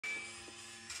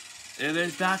It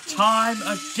is that time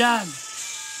again.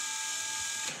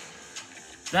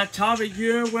 That time of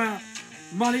year where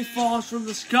money falls from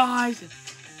the skies. And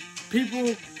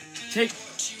people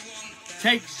takes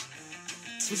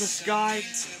to the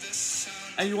skies.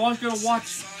 And you're always going to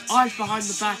watch eyes behind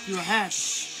the back of your head.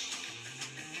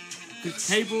 The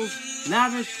tables,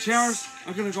 ladders, chairs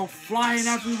are going to go flying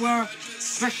everywhere.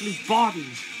 Especially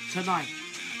bodies tonight.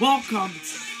 Welcome.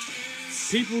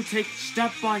 People take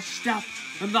step by step.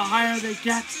 And the higher they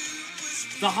get,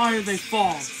 the higher they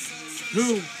fall.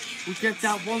 Who will get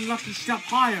that one lucky step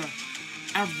higher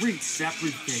and reach that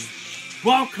briefcase?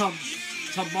 Welcome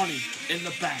to Money in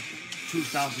the Bank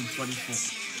 2024.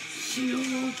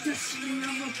 Zero destiny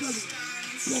on my brother.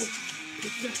 Whoa,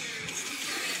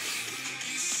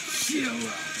 zero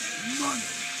money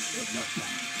in the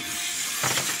bank.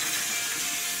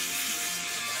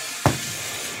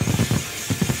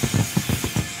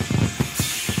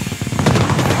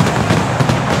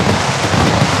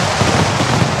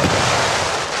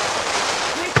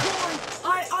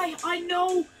 I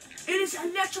know it is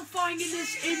electrifying in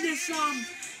this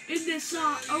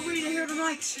arena here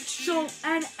tonight. So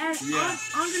and yeah.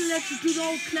 I'm gonna let you do the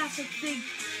old classic thing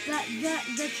that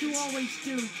you always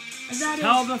do, and that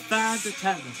tell the fans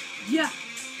attendance. Yeah,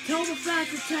 tell the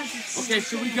fans attendance. Okay,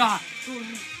 so we got.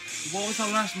 What was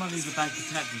our last Money in the Bank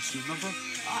attendance? Do you remember?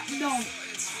 No,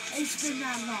 it's been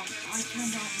that long. I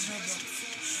cannot remember.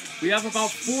 We have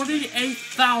about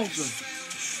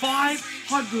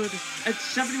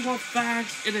 48,571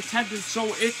 fans in attendance,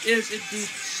 so it is indeed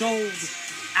sold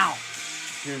out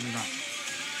here tonight.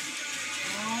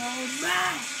 Oh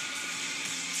man!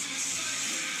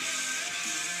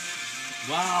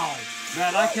 Wow,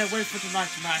 man, I can't wait for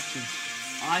tonight's matches.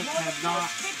 I cannot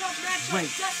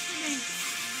wait.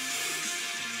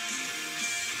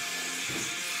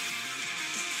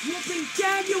 Will be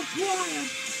Daniel Bryan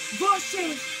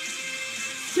versus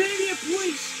Damian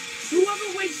Priest. Whoever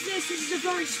wins this is a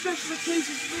very special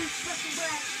occasion, it's a very special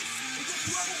match. Because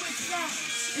whoever wins that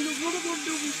in a one-on-one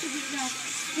movie singing match,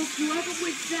 but whoever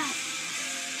wins that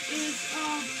is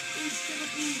gonna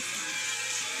be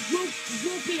will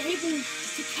be able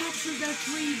to capture their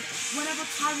dream whatever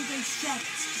time they set.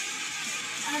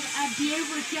 And be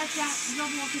able to get that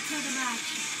number one contender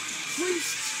match.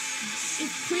 If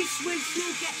Priest wins,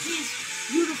 he'll get his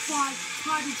unified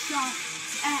title shot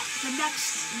at the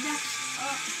next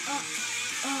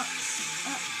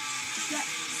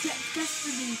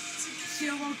Destiny,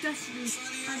 Zero Destiny,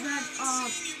 and then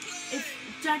if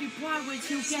Danny Bryan wins,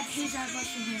 he'll get his at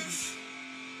WrestleMania.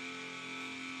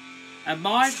 And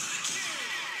mine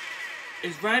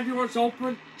is Randy Orton's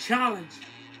Open Challenge.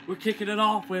 We're kicking it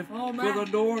off with for the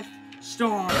North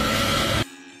Star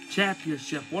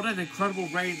Championship. What an incredible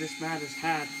reign this man has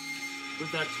had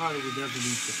with that title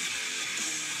underneath it.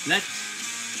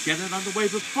 Let's get it underway,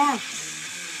 but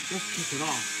first, let's kick it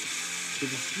off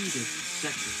with a heated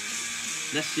section.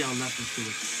 Let's see how Lesnar's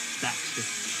doing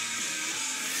backstage.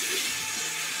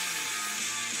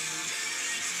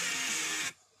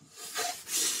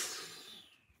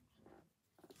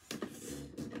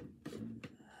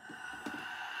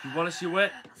 If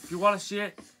you want to see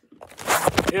it,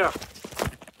 here.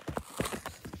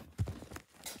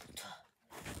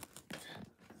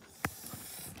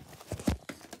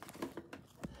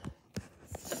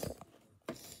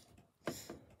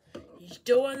 He's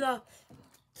doing the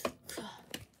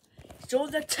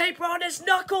tape around his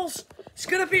knuckles. It's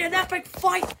gonna be an epic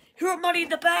fight here at Money in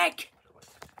the Bank.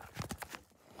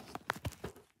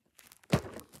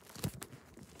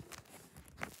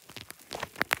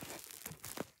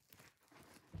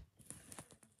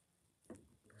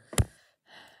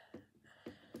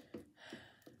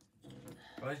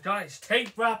 Well, he's got his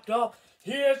tape wrapped up.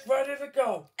 He is ready to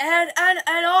go. And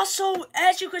also,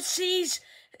 as you can see,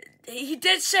 he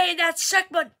did say in that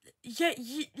segment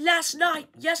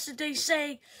yesterday,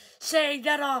 saying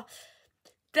that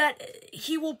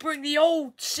he will bring the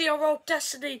old Zero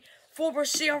Destiny, former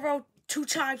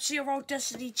two-time Zero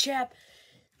Destiny champ,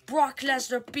 Brock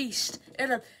Lesnar Beast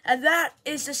in him, and that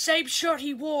is the same shirt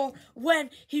he wore when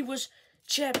he was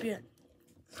champion.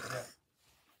 Yeah.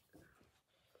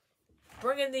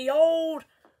 Bringing the old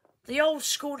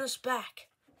schooners back.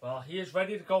 Well, he is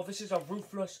ready to go. This is a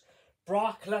ruthless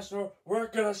Brock Lesnar. We're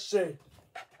gonna see.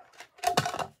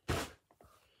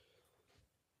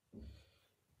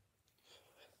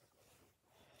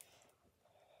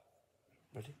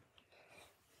 Ready?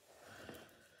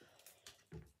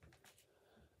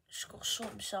 Just gotta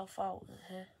sort himself out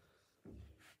here.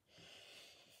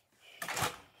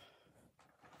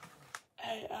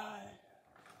 Hey,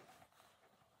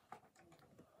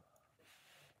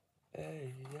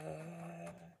 Hey,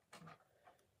 yeah.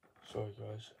 Sorry,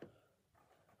 guys.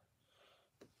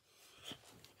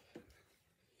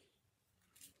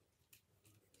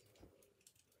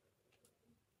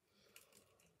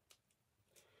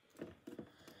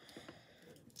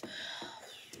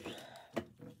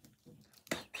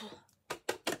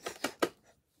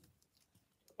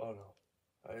 Oh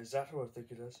no. Is that who I think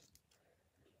it is?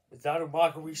 Is that who,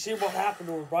 Michael? We see what happened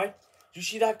to him, right? You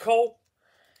see that, Cole?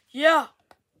 Yeah.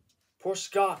 Poor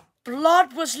Scott.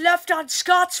 Blood was left on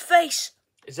Scott's face.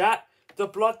 Is that the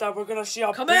blood that we're gonna see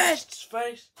on Come in. Beast's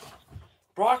face?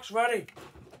 Brock's ready.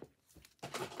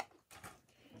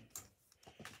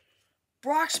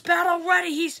 Brock's battle ready.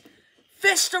 He's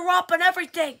fists are up and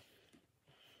everything.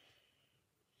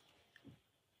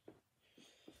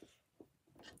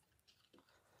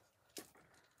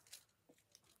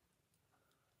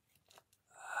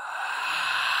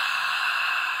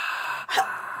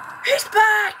 He's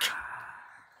back!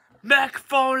 Mick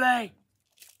Foley!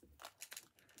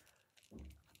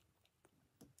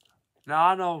 Now,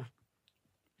 I know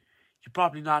you're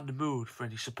probably not in the mood for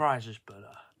any surprises, but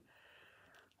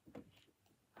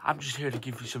I'm just here to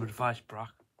give you some advice,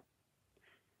 Brock.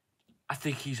 I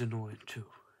think he's annoying, too.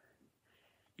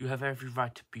 You have every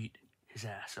right to beat his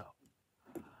ass up.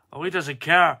 Oh, he doesn't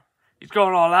care. He's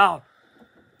going all out.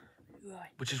 Right.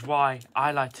 Which is why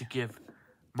I like to give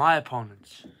my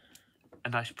opponents a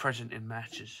nice present in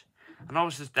matches. I know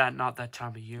it's not that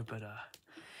time of year, but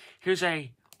here's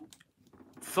a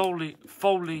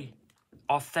fully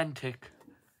authentic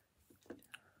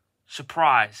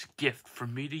surprise gift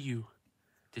from me to you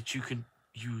that you can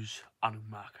use on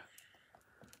Umaka.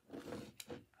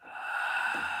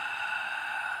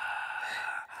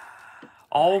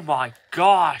 Oh my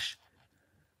gosh!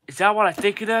 Is that what I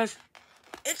think it is?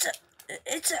 It's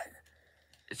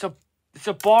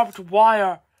a barbed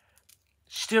wire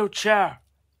steel chair.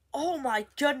 Oh my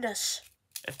goodness.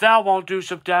 If that won't do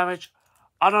some damage,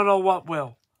 I don't know what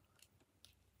will.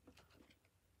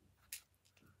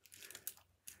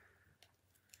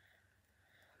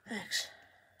 Thanks.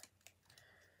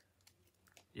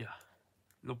 Yeah,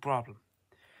 no problem.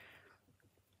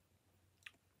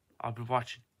 I'll be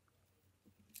watching.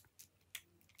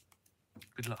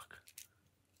 Good luck.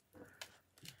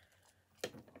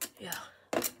 Yeah.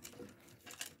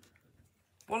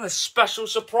 What a special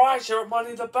surprise here at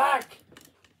Money in the Bank.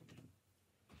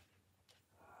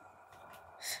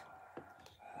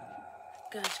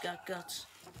 Guy's got guts.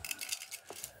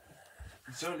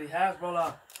 He certainly has,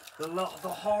 well, the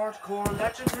hardcore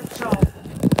legend himself.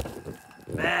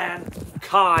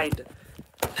 Mankind.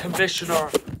 Commissioner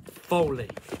Foley.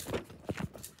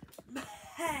 Man,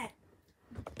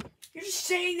 you're just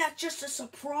saying that just a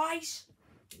surprise?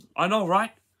 I know,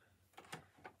 right?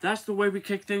 That's the way we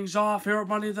kick things off here at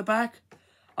Money in the Bank?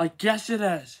 I guess it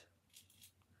is.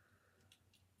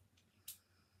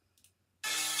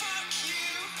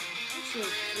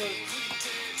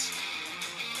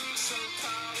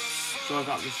 So I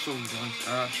got this song,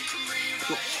 guys.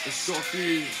 It's got a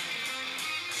few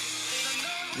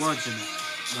words in it,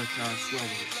 like swear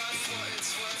words.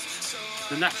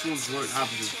 The next ones won't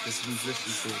have it because we've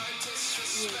listened to it.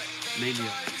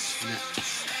 Mania next.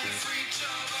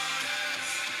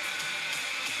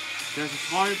 There's a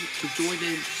time to join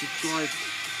in, subscribe,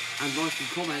 and like and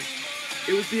comment.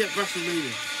 It would be at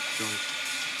WrestleMania. So,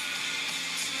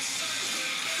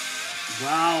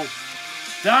 wow,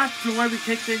 that's the way we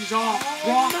kick things off. Oh,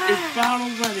 Brock man. is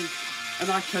battle ready, and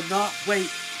I cannot wait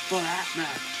for that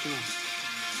match. Come on.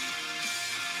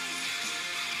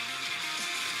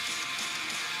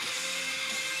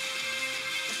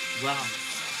 Wow.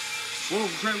 What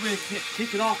a great way to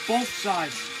kick it off both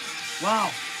sides.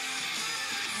 Wow.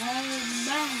 Oh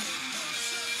man.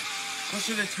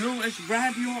 Question is, who is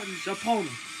Randy Orton's opponent?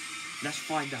 Let's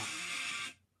find out.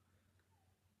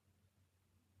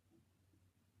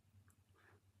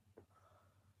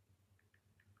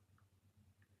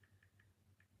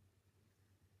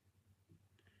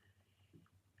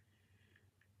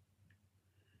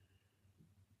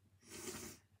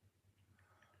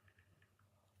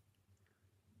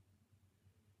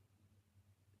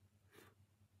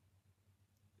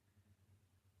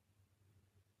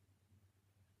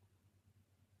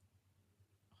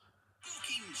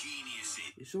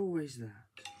 It's always there.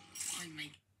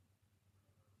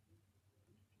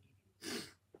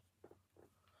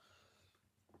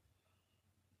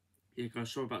 Yeah,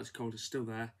 guys, sorry about this cold. It's still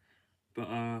there. But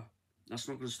that's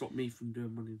not going to stop me from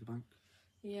doing Money in the Bank.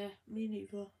 Yeah, me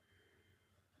neither.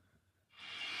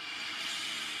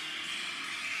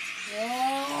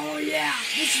 Oh yeah,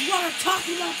 this is what I'm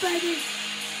talking about, baby.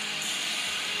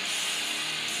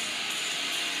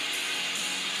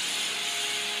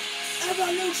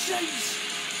 Evolution's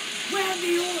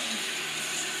Randy Orton.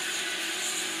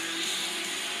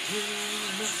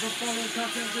 The following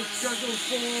contest is scheduled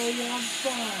for 1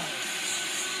 fall.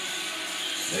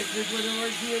 Making his way to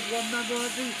ring, he is one member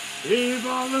of the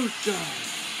Evolution.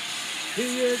 He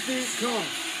is the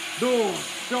current North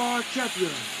Star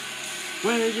Champion.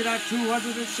 Weighing in at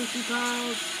 260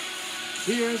 pounds,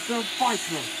 he is the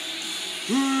fighter,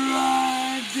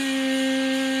 Randy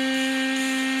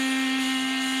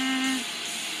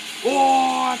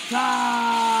Orton.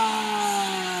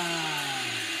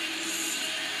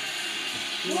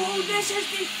 Well, this is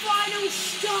the final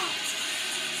stop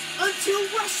until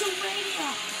WrestleMania,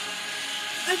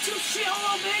 until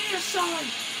CLO Mania sign.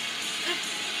 And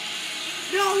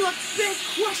now the big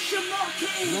question mark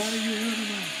is, What are you here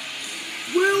tonight?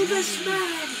 will this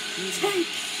man take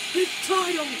his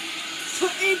title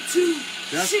into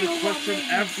That's the CLO question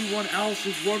Mania? everyone else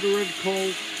is wondering,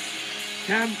 Cole.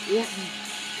 Can Orton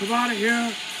come out of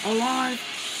here alive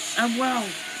and well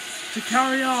to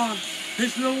carry on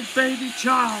his little baby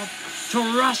child to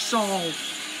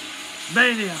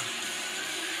WrestleMania?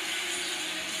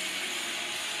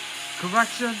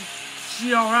 Correction,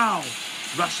 CRL,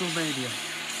 WrestleMania.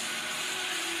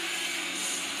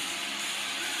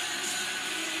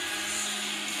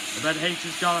 And then H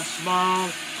has got a smile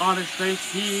on his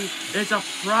face. He is a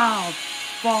proud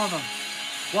father.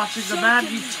 Watching the man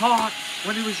he taught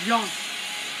when he was young.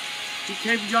 He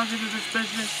came young into this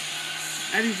business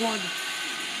and he won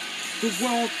the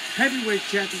World Heavyweight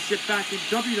Championship back in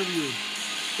WWE.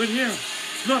 But here,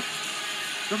 look,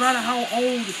 no matter how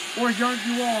old or young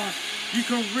you are, you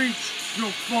can reach your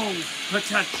full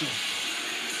potential.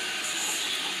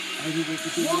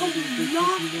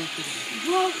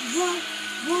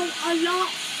 Well, a lot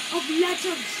of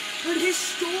legends and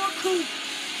historical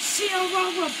CRO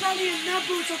Rebellion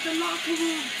members of the locker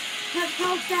room have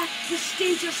held that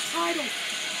prestigious title.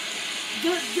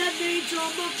 Their names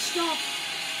are amongst them: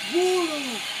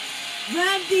 Warlord,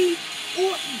 Randy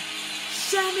Orton,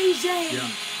 Sami Zayn,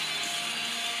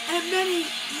 and many,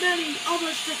 many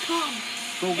others to come.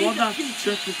 But one that's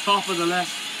just the top of the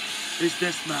list is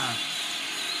this man.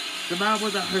 The man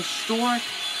with a historic,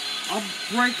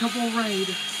 unbreakable reign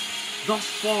thus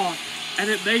far, and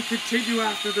it may continue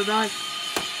after the night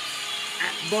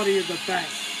at Money in the Bank.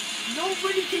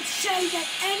 Nobody can say that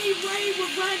any reign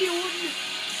with Randy Orton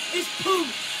is poo.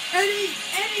 Every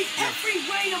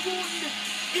reign of Orton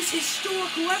is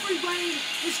historical. Every reign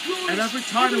is glorious. And every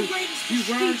title reign is he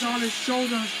wears on his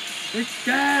shoulders is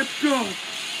damn good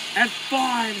and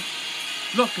fine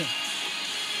looking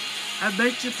and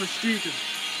makes it prestigious.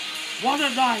 What a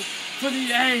night for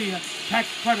the Apex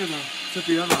Predator to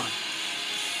be alive.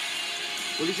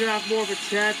 Well, he's gonna have more of a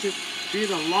chance of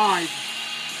being alive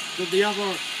than the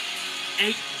other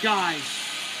 8 guys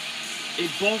in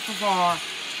both of our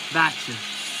matches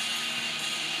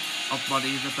of Money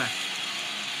in the Bank.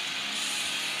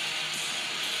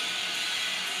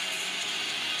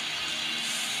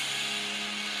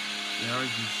 There you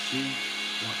see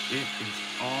what it is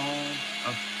all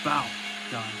about,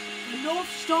 guys. The North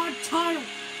Star title.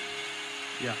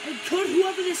 Yeah. And could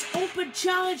whoever this open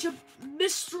challenge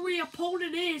mystery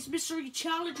opponent is, mystery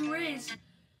challenger is,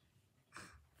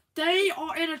 they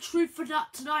are in a treat for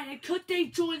that tonight. And could they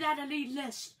join that elite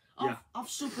list of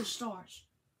superstars?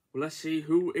 Well, let's see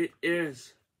who it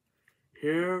is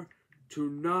here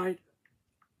tonight.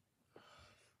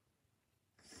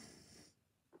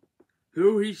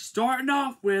 Who he's starting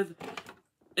off with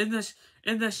in this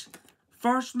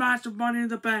first match of Money in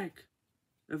the Bank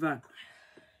event.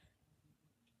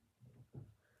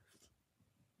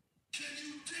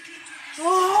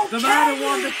 Oh, The man who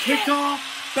won the kickoff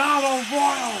battle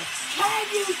royal. Can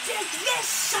you dig this,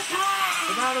 sucker?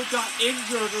 The man who got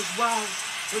injured as well,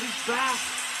 but he's back.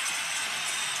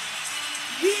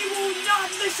 He will not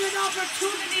miss an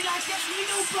opportunity like this. We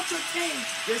know Booker T.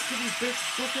 This could be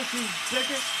Booker T's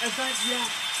biggest event yet.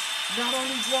 Not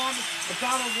only won a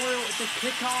battle royal at the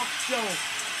kickoff show,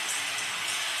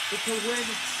 but to win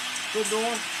the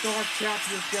North Star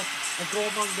Championship and go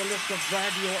among the list of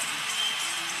Randy Orton.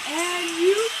 And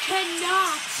you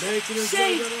cannot Making his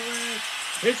say way to the ring.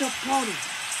 His opponent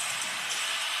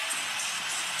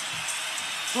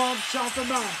from South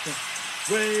America,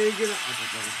 weighing in at,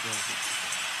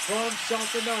 from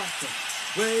South America,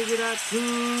 weighing in at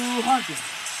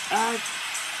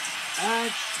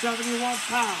 271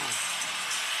 pounds.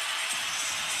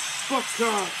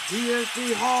 Booker, he is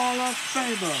the Hall of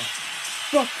Famer.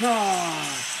 Booker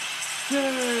T.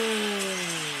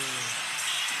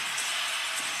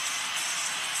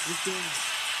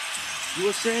 You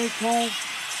were saying, Cole?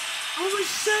 I was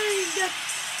saying that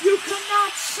You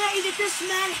cannot say that this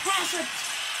man hasn't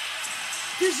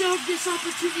deserved this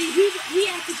opportunity. He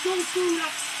had to go through,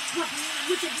 what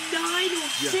was it, 9 or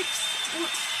 6? Or, 9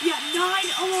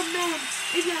 other men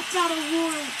in that battle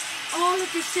royal, all at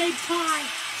the same time.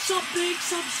 Some big,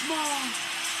 some small.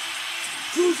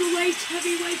 Cruiserweights,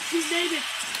 heavyweights, you name it.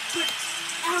 But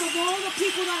out of all the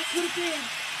people that could have been,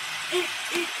 it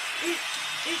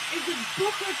was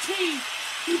Booker T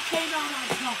who came out on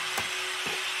top.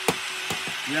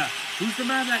 Yeah. Who's the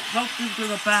man that helped him to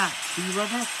the back? Do you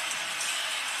remember?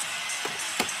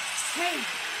 Hey.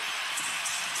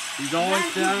 He's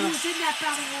always there. He was in that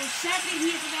battle war. Sadly, he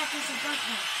isn't at this event.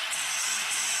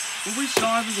 Well, we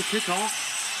saw him in the kickoff.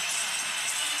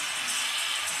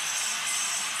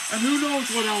 And who knows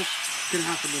what else can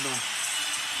happen tonight.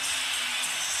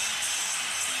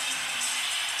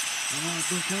 Oh,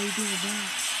 Brooke, how you doing, man?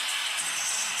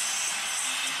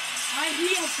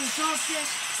 He has deserved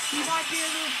this. He might be a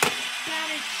little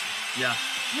damaged. Yeah.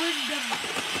 Wyndham.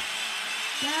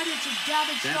 Damage and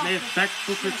damage. That may affect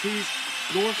Booker T's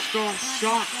North Star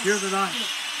shot here tonight.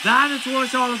 That is what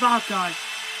it's all about, guys.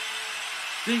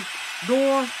 The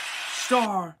North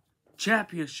Star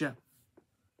Championship.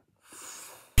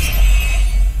 And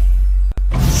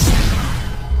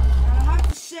I have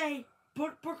to say,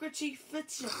 Booker T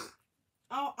fits it.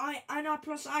 Oh, I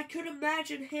could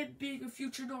imagine him being a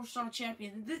future North Star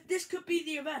champion. This could be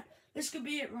the event. This could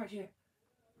be it right here.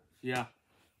 Yeah.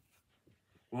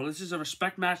 Well, this is a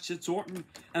respect match since Orton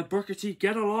and Booker T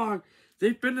get along.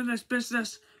 They've been in this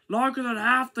business longer than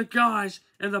half the guys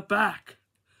in the back.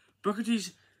 Booker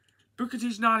T's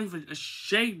not even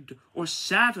ashamed or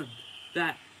saddened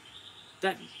that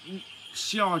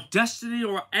our Destiny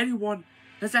or anyone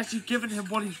has actually given him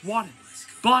what he's wanted.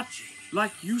 But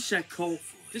like you said, Cole,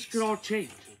 this could all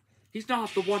change. He's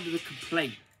not the one to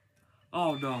complain.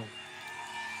 Oh no.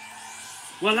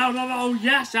 Well, no,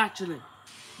 yes, actually.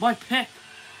 My pick.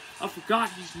 I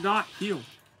forgot he's not healed.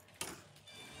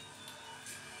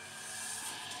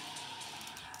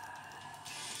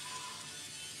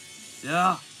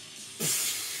 Yeah.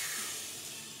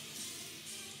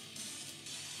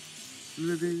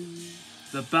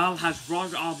 The bell has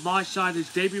rung on my side as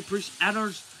Damian Priest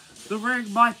enters the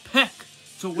ring. My pick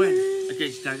to win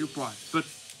against Daniel Bryan. But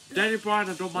Daniel Bryan,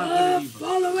 I don't mind winning either. The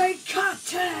following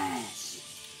contest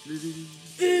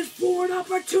is for an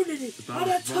opportunity on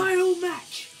a title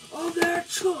match of their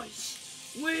choice.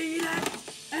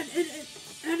 And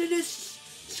it is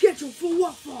scheduled for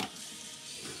what for?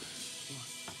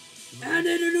 And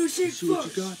introducing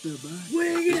first,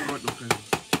 weighing in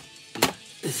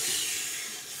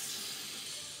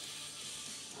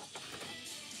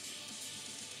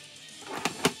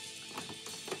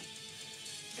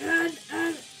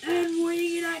and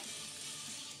weighing in at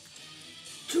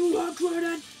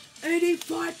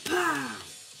 285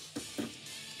 pounds,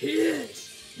 he is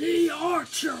the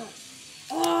Archer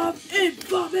of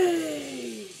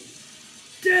Infamy,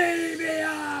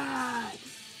 Damian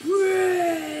Priest.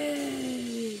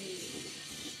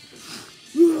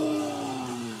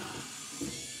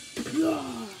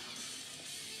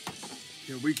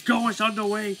 Here we go, it's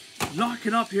underway.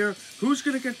 Locking up here. Who's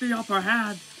going to get the upper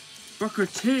hand? Booker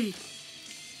T.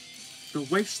 The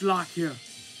waist lock here.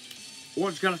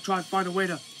 Orton's got to try and find a way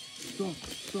to... Go.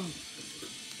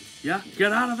 Yeah,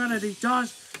 get out of it, and he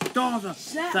does. The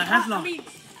headlock.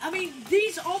 I mean,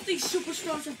 all these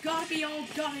superstars have got to be all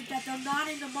done it that they're not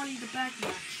in the Money in the Bank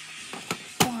match.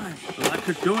 Why? Well, that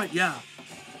could do it, yeah.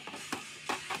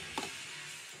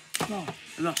 So,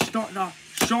 look, starting off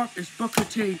sharp is Booker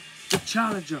T, the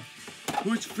challenger,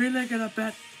 who's feeling it a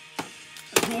bit.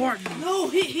 Orton. No,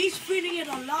 he's feeling it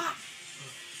a lot.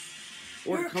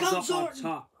 Orton Here comes up Orton.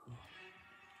 on top.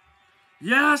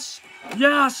 Yes!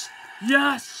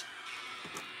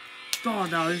 Oh,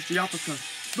 now here's the uppercut.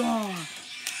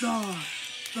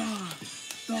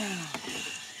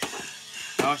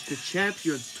 Now it's the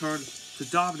champion's turn to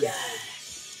dominate.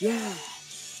 Yeah.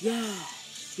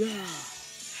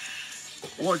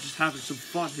 Orton just having some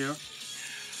fun here.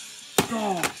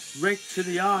 Right to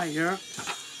the eye here.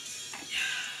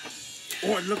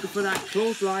 Orton looking for that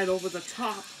clothesline over the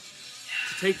top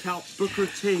to take out Booker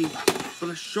T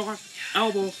with a sharp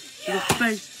elbow to the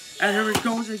face. And here he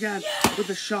goes again with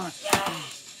the shot.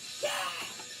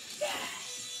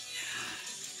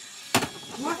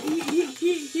 What? He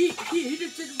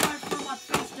just didn't right from my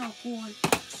face now, boy.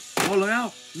 Oh, look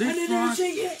out. And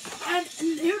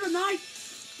here tonight,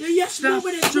 the yes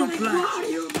moment is running wild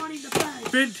here in Money in the Bank.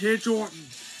 Vintage Orton.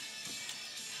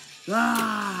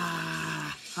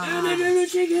 And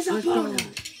introducing his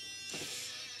opponent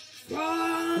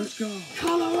from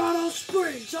Colorado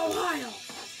Springs, Ohio,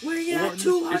 Weighing at Orton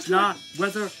 200. is not.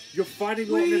 Whether you're fighting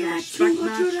Orton in Weighing a at respect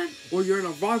 200 match or you're in a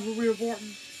rivalry of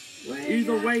Orton,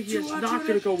 either way, he is not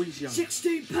going to go easy on you.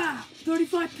 16 pounds,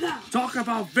 35 pounds. Talk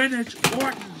about vintage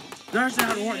Orton. There's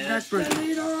that Orton Yes, Nesbitt. the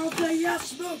leader of the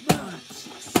Yes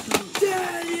Movement,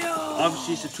 Daniel.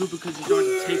 Obviously, it's a 2 because he's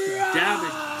already taken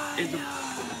damage in the,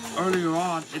 earlier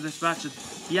on in this match, and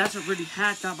he hasn't really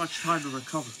had that much time to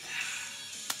recover.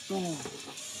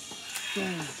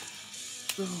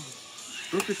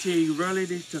 Booker T really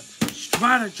needs to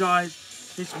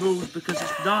strategize his moves because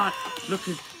it's not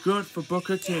looking good for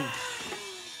Booker T.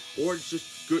 Orton's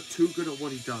just too good at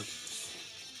what he does.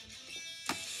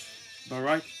 Am I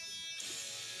right?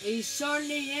 He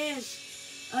certainly is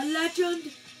a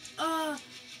legend, a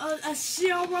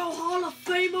CRO Hall of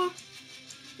Famer.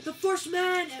 The first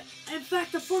man, in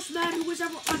fact, the first man who was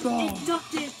ever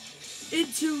inducted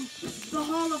into the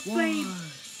Hall of Fame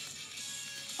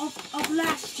of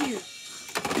last year.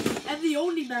 And the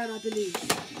only man, I believe.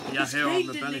 Yeah, here on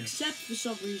the didn't belly. accept for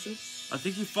some reason. I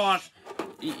think he thought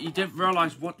he didn't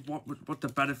realize what the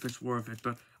benefits were of it,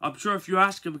 but I'm sure if you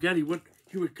ask him again, he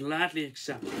would gladly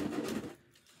accept.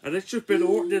 And it's just been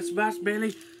Orton this match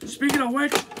mainly. Speaking of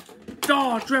which,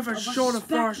 driven shoulder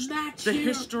first. The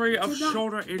history of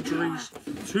shoulder injuries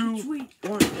to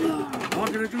Orton.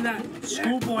 I'm gonna do that.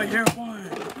 Schoolboy here, boy.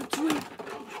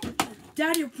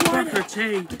 Daniel Bryan. Booker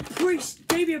T. Priest,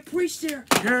 Damian Priest here.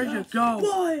 Here you go.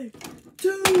 1,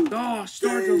 2.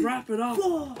 Start to wrap it up.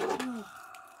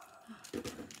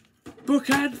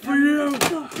 Bookend for you.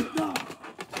 No.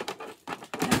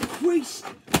 And Priest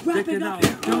wrapping up.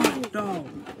 No.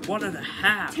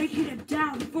 1.5. Taking him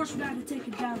down. The first man to take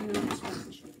him down here in this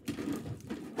match.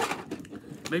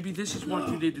 Maybe this is what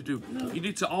you need to do. You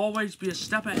need to always be a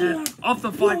step ahead of the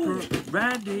Viper,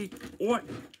 Randy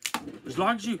Orton. As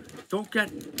long as you don't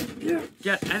get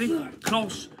any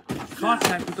close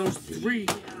contact with those 3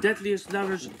 deadliest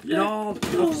letters in all of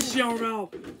CRL,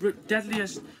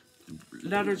 deadliest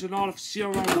letters in all of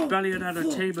CRL Rebellion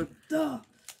Entertainment,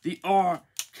 the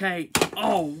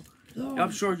RKO.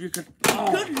 I'm sure you could.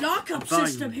 Good lockup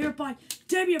system here by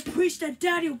Damian Priest and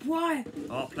Daniel Bryan.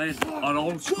 Playing an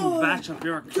old school matchup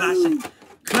here, a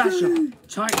clash of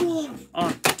Titans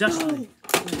on Destiny.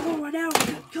 And now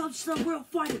comes the real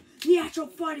fighting, the actual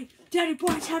fighting. Daniel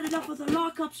Bryan's had enough of the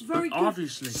lockups. Very good.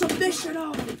 Obviously. Submission.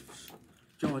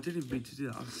 Joe, I didn't even mean to do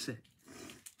that. I was sick.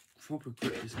 Proper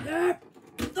quickness.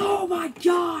 Oh my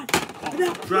God! And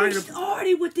now Priest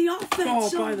already with the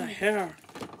offense. By the hair.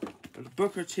 And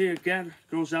Booker T again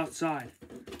goes outside.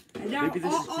 And now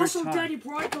also Daniel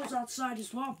Bryan goes outside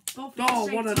as well. Both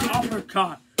what an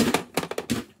uppercut!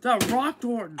 That rocked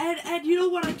Orton. And you know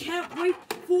what? I can't wait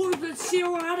for the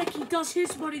CRO Anarchy does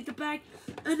his Money in the Bank,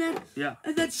 and then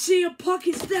CM Punk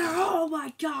is there. Oh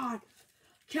my God!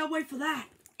 Can't wait for that.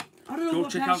 I don't know Go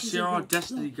what check out CRO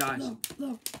Destiny, guys.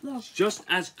 Look. It's just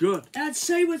as good. And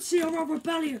same with CRO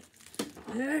Rebellion.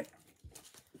 Yeah.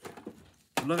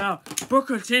 Look out,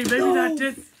 Booker T. Maybe that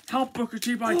did help Booker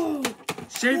T by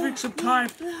saving some time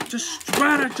to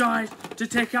strategize to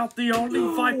take out the only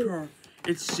Viper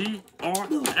in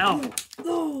CRL.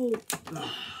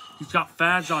 He's got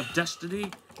fans on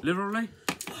Destiny, literally.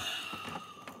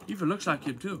 Even looks like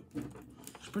him too.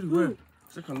 It's pretty weird.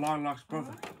 It's like a long lost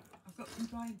brother. I've got some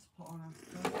drying to put on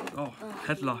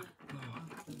after. Headlock.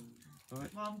 Well,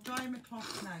 I'm drying my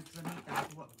cloth now because I need that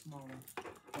to work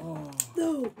tomorrow.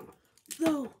 No.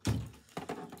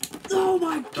 Oh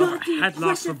my God, the headlock from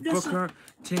aggressiveness Booker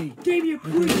T. Damian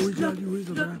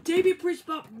Priest. Damian Priest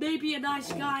may be a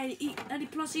nice guy,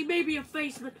 and plus he may be a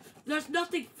face, but there's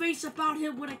nothing face about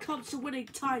him when it comes to winning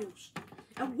titles.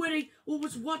 And winning what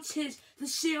was once the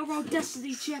CRO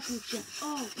Destiny Championship.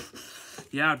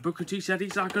 Yeah, Booker T said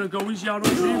he's not going to go easy on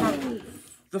Orton.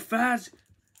 The fans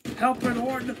helping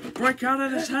Orton break out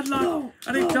of his headlock,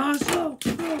 and he does.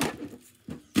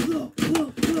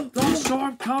 The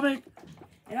storm coming.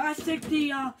 And I think the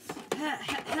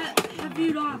have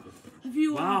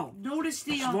you noticed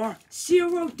the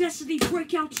CRO Destiny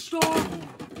Breakout Star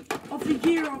of the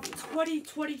year of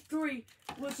 2023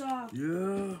 was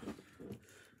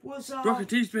Booker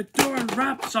T's been doing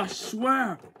raps, I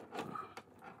swear.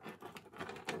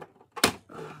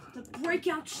 The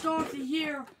Breakout Star of the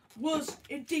year was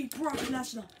indeed Brock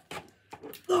Lesnar.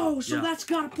 That's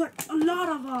gotta put a lot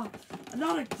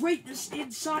of greatness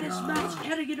inside his match,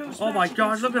 heading into his match. Oh my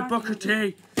God! Look at Booker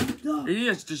T. He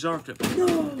has deserved it.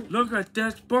 Look at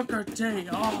this Booker T.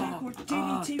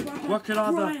 Working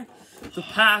on the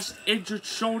past injured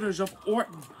shoulders of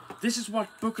Orton. This is what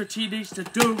Booker T needs to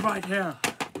do right here.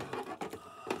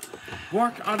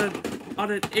 Work on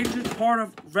an injured part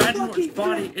of Randy Orton's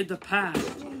body in the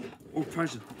past. or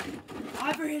present?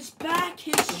 Either his back,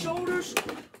 his shoulders.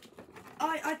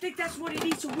 I think that's what he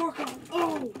needs to work on.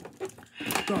 Oh!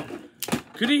 No.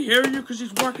 Can he hear you? Because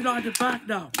he's working on your back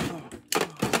now. Oh.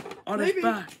 On his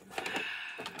back.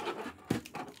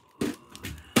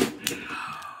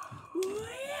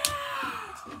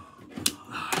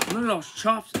 Look at those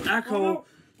chops echo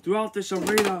throughout this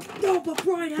arena. No, but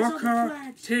Brian has Booker other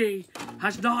plans. T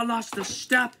has not lost a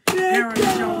step here in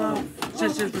Showdown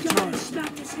since his return. He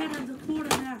smacked his head on the corner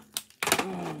there.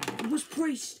 It was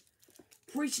Priest.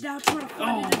 Priest now trying to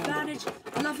find an advantage.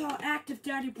 I love how active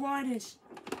Daddy Brian is.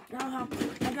 How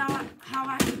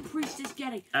active Priest is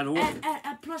getting. And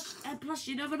plus,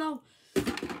 you never know.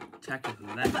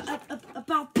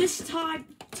 About this time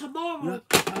tomorrow,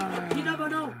 you never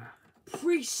know.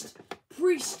 Priest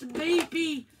may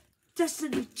be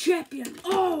Destiny champion.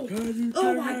 Oh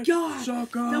my God!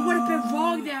 That would have been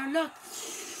wrong there. Look,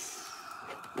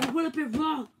 that would have been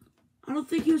wrong. I don't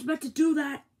think he was meant to do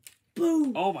that.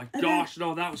 Boom! Oh my gosh!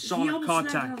 No, that was solid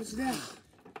contact.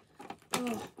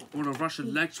 Oh. One of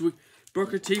Russian leg sweep.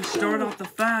 Booker T stirring up the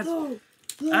fans.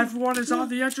 Everyone is on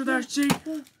the edge of their seat.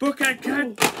 Booker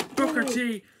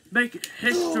T make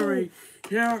history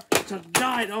here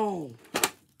tonight.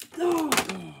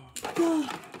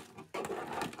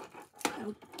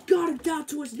 Got him down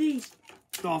to his knees.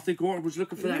 I think Orton was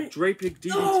looking for that draping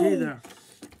DDT there.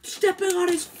 Stepping on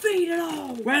his feet and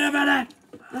all. Wait a minute.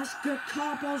 That's good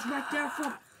combos right there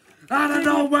from out of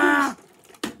nowhere.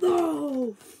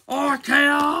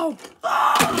 RKO.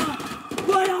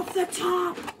 Right off the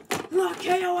top.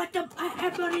 RKO at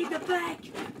Money in the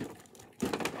Bank.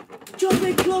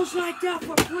 Jumping close right down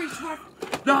for Priest.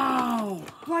 No.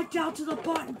 Right down to the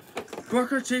button.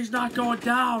 Booker T's not going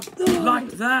down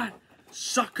like that,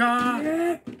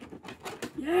 sucker.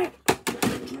 Yeah.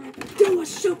 Do a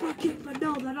super kick, but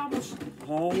no, that almost.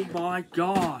 Oh my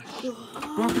gosh.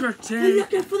 Booker T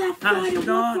has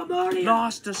not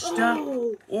lost a step.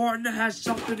 Orton has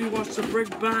something he wants to bring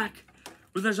back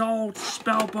with his old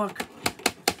spell book.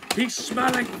 He's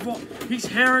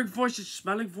hearing voices,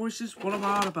 smelling voices. What am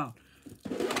I on about?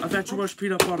 I've had too much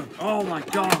peanut butter. Oh my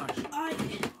gosh.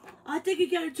 I think he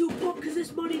got too pumped because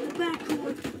it's Money in the Bank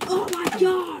cord. Oh my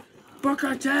God.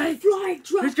 Booker T. Flying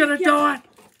drop. He's gonna do it.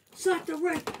 Slap the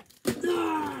ring.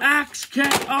 Axe kick.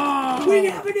 Oh. We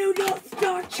can have a new North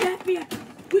Star champion.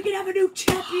 We can have a new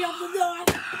champion of the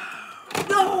North.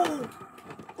 No.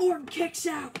 Orton kicks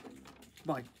out.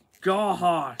 My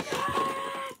gosh.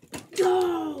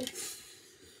 No.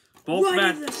 Both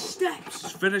men. The steps.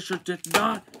 His finisher did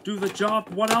not do the job.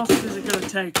 What else is it gonna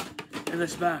take in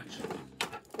this match?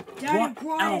 Daddy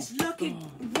Brian is looking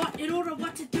what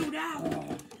to do now.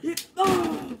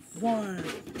 1,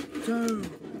 2,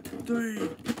 3.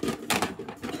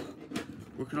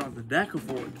 Working on the neck of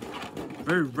Orton.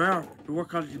 Very rare to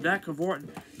work on the neck of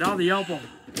Orton. Now the elbow.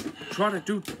 Try to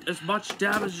do as much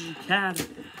damage as you can.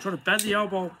 Try to bend the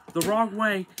elbow the wrong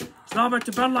way. It's not meant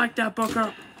to bend like that,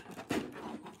 Booker.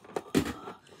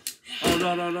 Oh,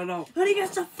 no. And he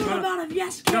gets a full amount of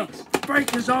yes kicks.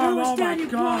 Break his arm. Oh, my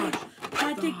gosh.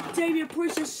 I think Damian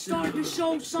Priest is starting to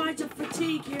show signs of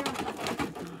fatigue here.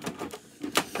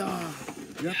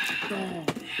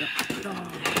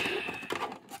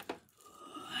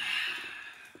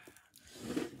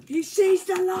 He sees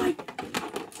the light.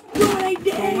 What I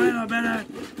did. Oh, wait a minute.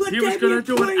 He was going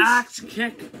to do an axe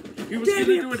kick. He was going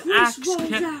to do an axe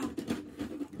kick.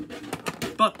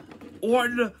 But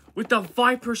Orton, with the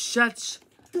Viper sense,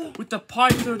 with the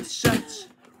Python sense,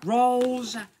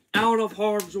 rolls out of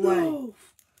harm's way. No.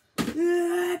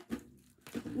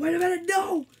 Wait a minute,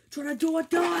 no! Trying to do a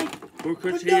dive.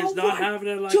 Booker T is not having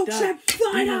it like that.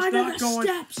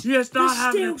 He is not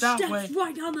having it that way.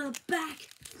 Right on the back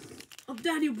of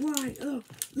Daddy Brian.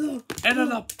 And then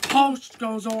the post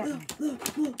goes Orton.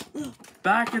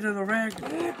 Back into the ring.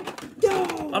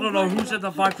 I don't know who's in the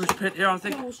Viper's pit here. I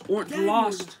think Orton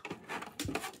lost.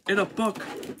 In a book.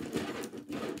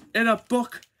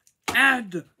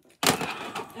 And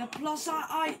plus,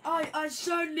 I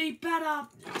certainly bet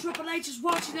Triple H is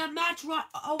watching that match right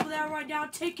over there right now,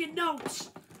 taking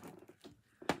notes.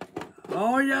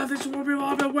 Oh yeah, this is what we've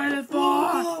all been waiting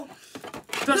for.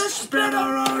 The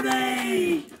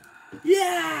Spinneroni.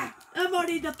 Yeah, and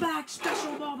Money in the Bank,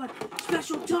 special moment,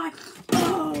 special time.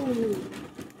 Oh,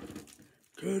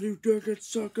 can you dig it,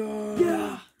 sucker?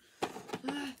 Yeah.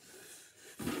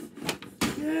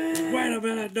 Wait a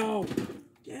minute, no.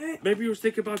 Maybe he was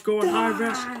thinking about going high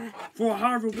risk for a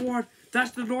high reward.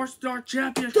 That's the North Star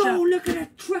Championship. Oh, look at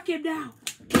it, trick him now.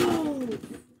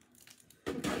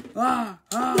 I'm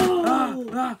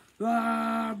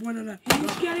winning it.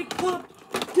 He's getting pumped.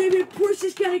 Damian Priest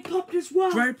is getting popped as well.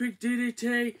 Draping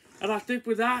DDT, and I think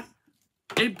with that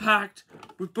impact,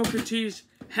 with Booker T's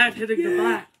head hitting the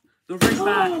mat, the ring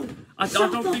mat, I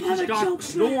don't think he's gone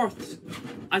north.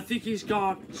 I think he's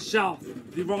gone south,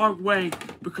 the wrong way,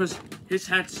 because his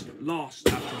head's lost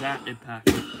after that impact.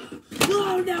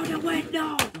 No, wait,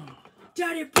 no.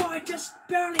 Danny Boy just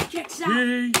barely kicks out.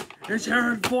 He is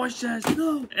hearing voices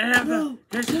in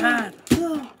his head.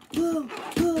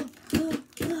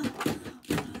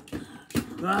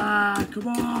 Ah, come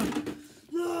on.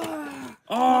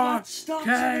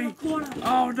 Okay.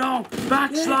 Oh no,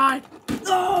 backslide.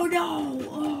 Oh no.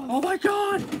 Oh my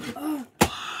God.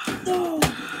 No.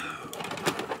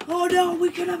 Oh no, we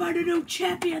could have had a new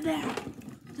champion there.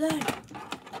 Then.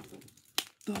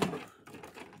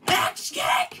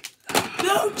 X-Kick!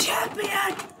 New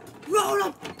champion! Roll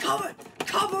up, cover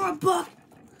a book.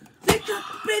 They could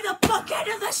be the bucket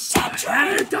of the century!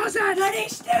 And he does it! And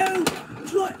he's new!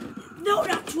 No,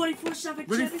 not 24/7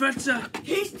 But he champion. fits it.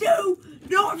 He's new!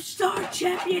 North Star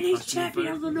champion! He's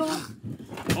champion of the North!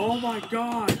 Oh my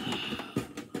God!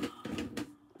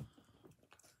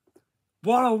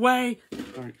 What a way!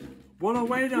 What a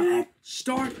way to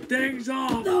start things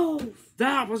off! No!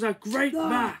 That was a great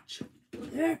match!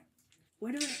 There!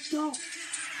 Wait a minute, no!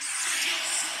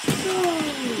 No!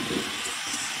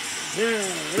 Here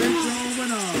is your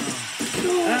winner!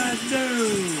 And new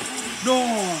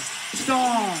North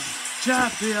Star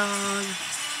champion!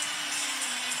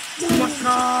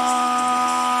 Booker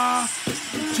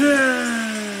T!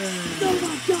 Oh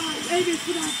my God! Aiming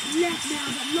for that left now,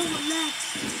 that lower left!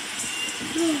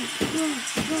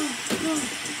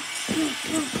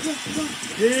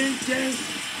 He did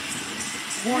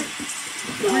what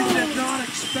we did not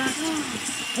expect.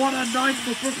 What a night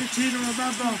for Booker T to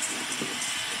remember.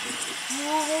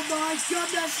 Oh my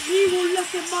goodness, he will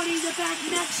look at Money in the Bank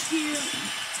next year.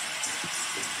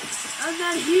 And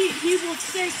then he will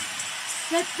think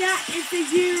that is the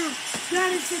year,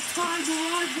 that is the time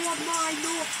where I won my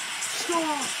North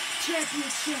Star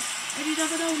Championship. And you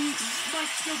never know, he might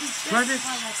still be champion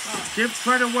by that time. Give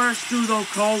credit where it's due though,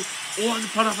 Cole. Orton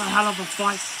put up a hell of a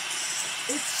fight.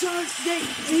 It's certainly,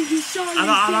 he certainly and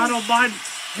I don't mind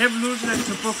him losing it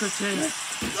to Booker T.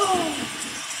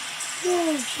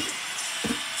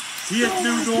 He is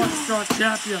new North Star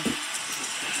champion.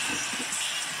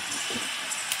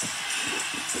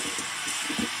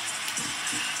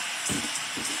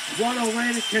 What a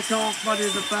way to kick off Money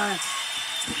in the Bank.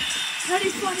 And he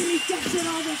finally gets it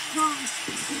all this time.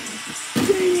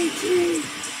 DDT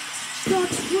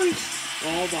starts Priest.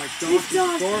 Oh my God, He's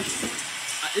done.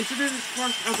 Isn't it his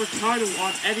first ever title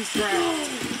on any track?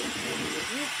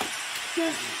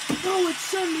 No, it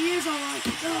certainly is alright.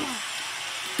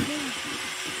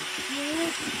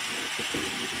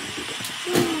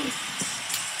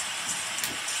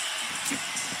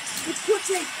 But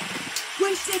quickly,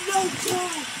 wasting no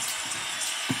time.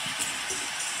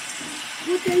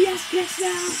 With the yes kicks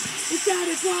now, it's down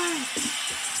to Brian.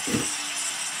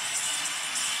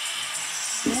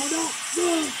 Oh no.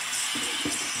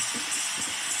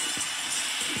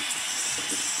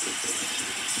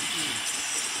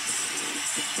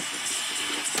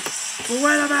 But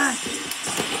wait a minute!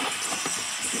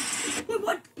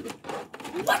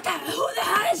 What the? Who the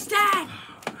hell is that?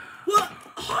 What?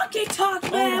 Honky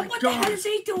Tonk Man! What the hell is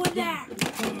he doing there?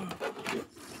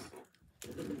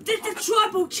 Did the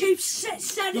tribal chief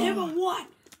send him or what?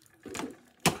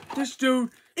 This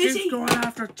dude is going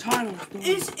after titles.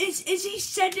 Is he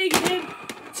sending him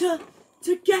to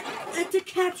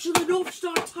capture the North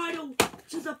Star title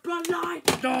to the bloodline?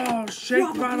 No,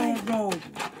 shake, rattle, roll.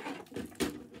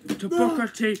 To Booker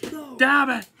T. No. Damn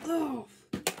it! No.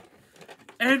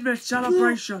 End mid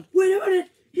celebration. No. Wait a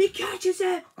minute. He catches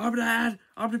it. I'm gonna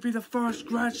be the first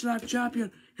Grand Slam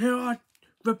champion here on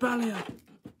Rebellion.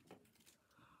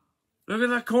 Look at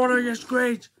the corner of your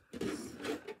screen.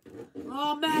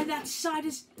 Oh man, that side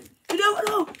is. No.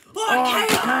 Oh,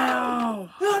 KO!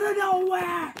 Out of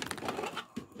nowhere.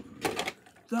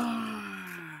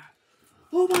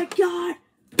 Oh my God.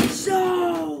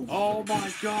 So. Oh my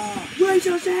God.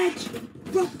 Razor's Edge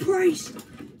from Priest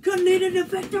could lead into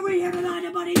victory here tonight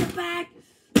in Money in the Bank.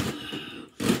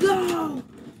 No,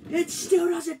 it still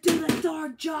doesn't do the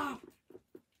darn job.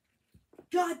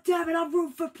 God damn it, I'm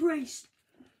rooting for Priest.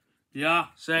 Yeah,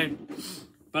 same.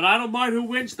 But I don't mind who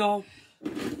wins though.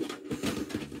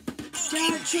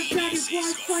 Darren Cincinnati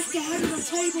Brian fights the head of the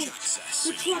table.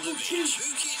 The Tribal Chief.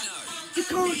 The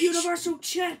current Universal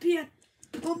Champion.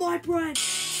 On my brand.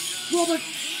 Robert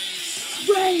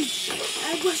Reigns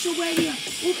at WrestleMania.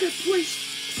 Who can Priest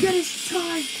get his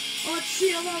time on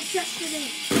CLO Destiny?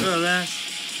 Look at this.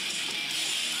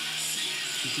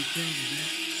 Did you kill me, man?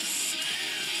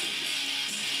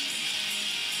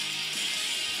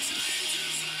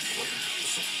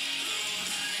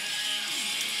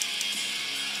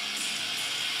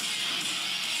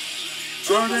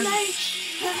 Triple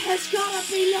H has gotta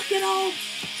be looking on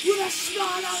with a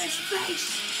smile on his face.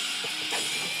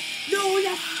 Knowing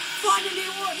that finally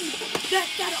Orton,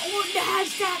 that Orton has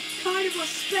that kind of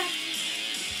respect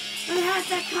and has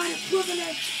that kind of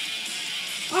privilege.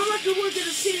 I reckon we're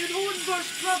gonna see an Orton vs.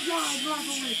 Bloodline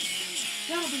rivalry.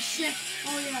 That'll be sick.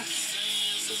 Oh yeah.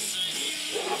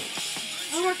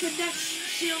 I reckon next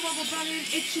Seal Rumble battle,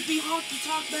 it should be Honky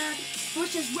Tonk Man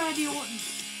versus Randy Orton.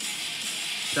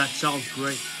 That sounds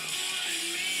great.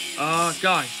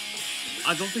 Guys,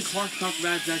 I don't think Honky Tonk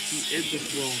Man's actually in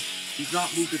this world. He's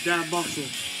not moved a damn muscle.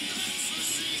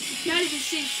 You can't even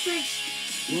see his face.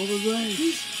 Roman Reigns.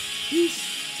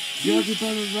 You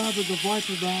better rather the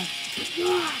Viper Man.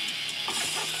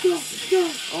 Go.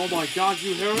 Oh my God,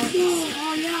 you hear it?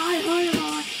 Oh yeah, I heard him.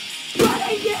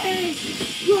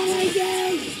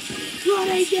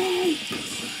 Running.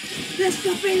 This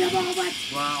could be the moment.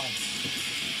 Wow.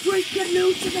 We could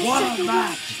lose to the What a second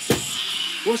match. one.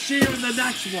 We'll see you in the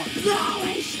next one. No,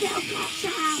 he still comes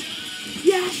out.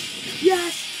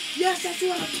 Yes, that's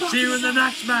what I'm talking about. See you in the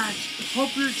next match.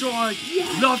 Hope you enjoyed.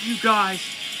 Yes. Love you guys.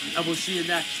 And we'll see you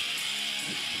next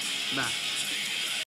match.